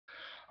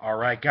All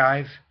right,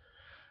 guys.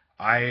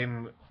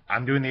 I'm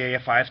doing the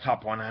AFI's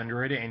top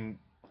 100, and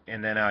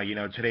then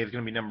today's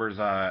gonna be numbers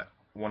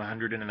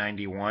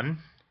 191.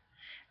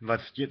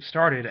 Let's get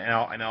started,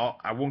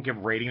 I won't give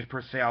ratings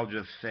per se. I'll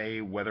just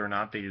say whether or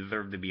not they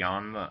deserve to be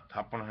on the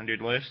top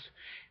 100 list.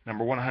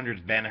 Number 100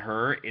 is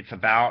Ben-Hur. It's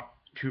about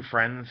two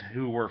friends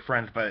who were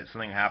friends, but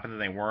something happened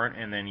and they weren't.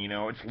 And then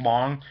it's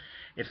long.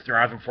 It's 3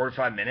 hours and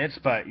 45 minutes,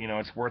 but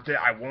it's worth it.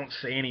 I won't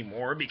say any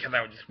more because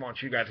I just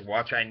want you guys to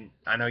watch. I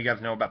know you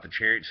guys know about the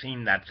chariot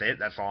scene. That's it.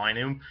 That's all I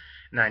knew.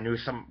 And I knew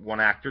one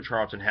actor,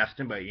 Charlton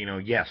Heston, but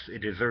yes,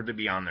 it deserved to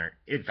be on there.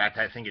 In fact,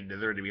 I think it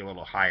deserved to be a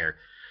little higher.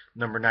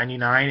 Number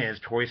 99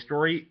 is Toy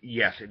Story.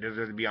 Yes, it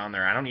deserves to be on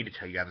there. I don't need to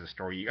tell you guys the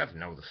story. You guys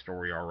know the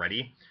story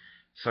already.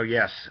 So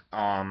yes,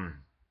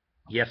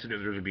 it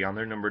deserves to be on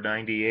there. Number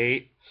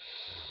 98,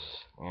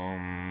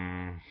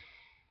 um,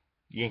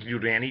 Yankee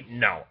Doodle Dandy.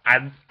 No,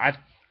 I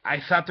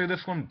sat through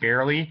this one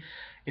barely.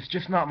 It's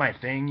just not my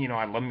thing.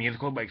 I love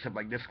musicals, but except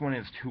like this one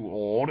is too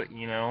old.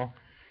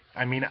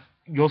 I mean,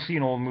 you'll see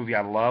an old movie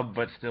I love,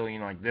 but still,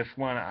 like this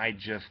one, I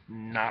just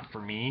not for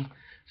me.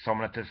 So I'm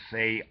gonna have to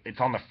say it's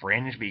on the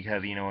fringe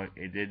because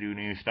it did do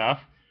new stuff.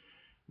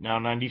 Now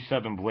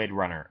 97 Blade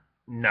Runner.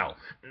 No,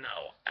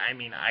 no. I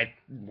mean,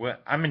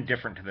 I'm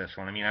indifferent to this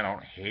one. I mean, I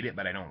don't hate it,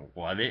 but I don't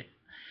love it.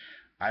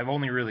 I've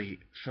only really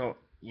so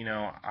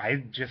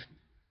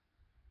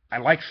I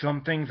like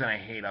some things and I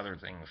hate other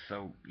things.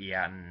 So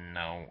yeah,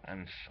 no,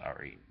 I'm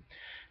sorry.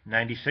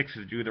 96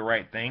 is Do the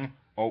Right Thing.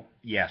 Oh,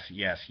 yes,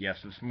 yes, yes.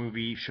 This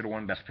movie should have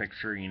won Best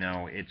Picture.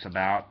 It's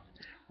about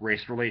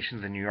race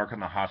relations in New York on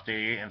the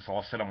hostage, and it's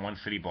all set on one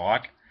city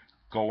block.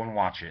 Go and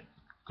watch it.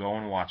 Go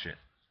and watch it.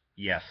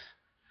 Yes.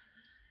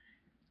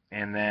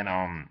 And then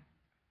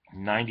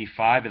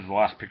 95 is The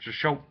Last Picture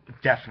Show.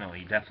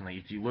 Definitely,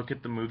 definitely. If you look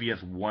at the movie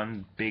as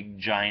one big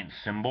giant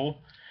symbol,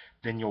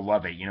 then you'll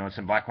love it. It's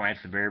in black and white.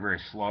 It's very, very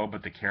slow,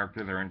 but the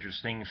characters are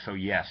interesting. So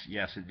yes,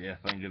 yes, it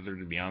definitely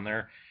deserves to be on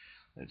there.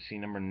 Let's see,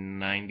 number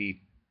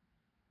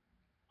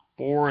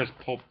 94 is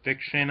Pulp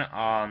Fiction.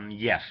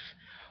 Yes,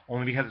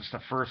 only because it's the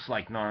first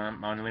like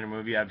non-animated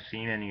movie I've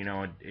seen, and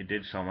it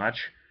did so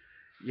much.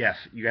 Yes,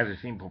 you guys have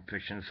seen Pulp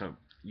Fiction, so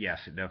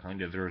yes, it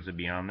definitely deserves to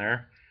be on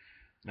there.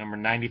 Number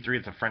 93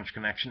 is The French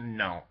Connection.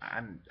 No,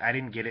 I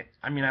didn't get it.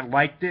 I mean, I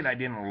liked it. I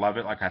didn't love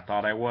it like I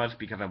thought I was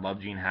because I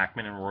love Gene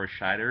Hackman and Roy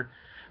Scheider.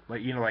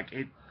 But like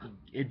it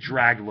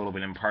dragged a little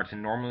bit in parts.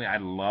 And normally I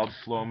love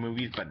slow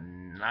movies, but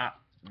not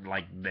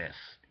like this.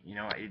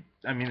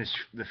 I mean,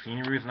 the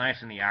scenery was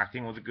nice and the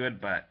acting was good,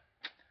 but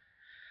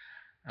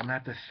I'm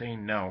not to say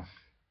no.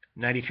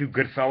 92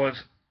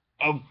 Goodfellas.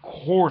 Of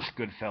course,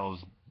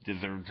 Goodfellas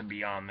deserves to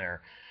be on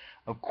there.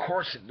 Of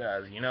course it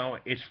does.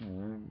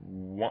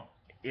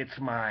 It's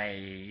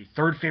my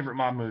third favorite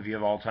mob movie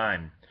of all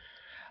time.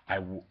 I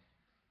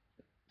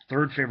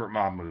third favorite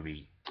mob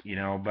movie.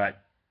 But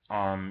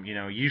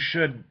you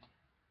should.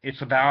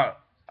 It's about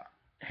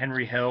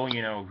Henry Hill.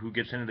 Who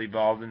gets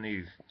involved in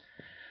these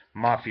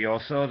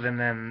mafiosos, and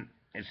then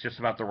it's just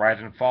about the rise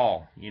and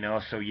fall.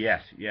 So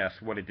yes, yes,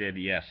 what it did.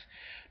 Yes.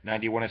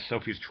 91 is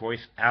Sophie's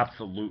Choice.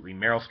 Absolutely.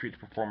 Meryl Streep's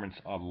performance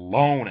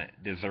alone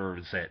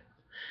deserves it.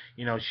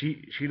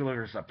 She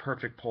delivers a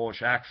perfect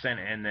Polish accent,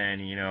 and then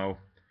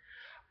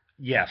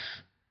yes,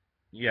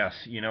 yes,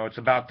 it's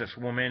about this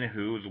woman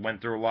who's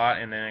went through a lot,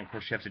 and then of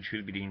course she has to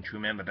choose between two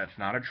men, but that's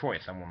not a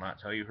choice. I will not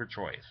tell you her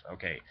choice.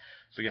 Okay,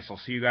 so yes, I'll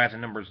see you guys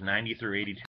in numbers 90 through 82.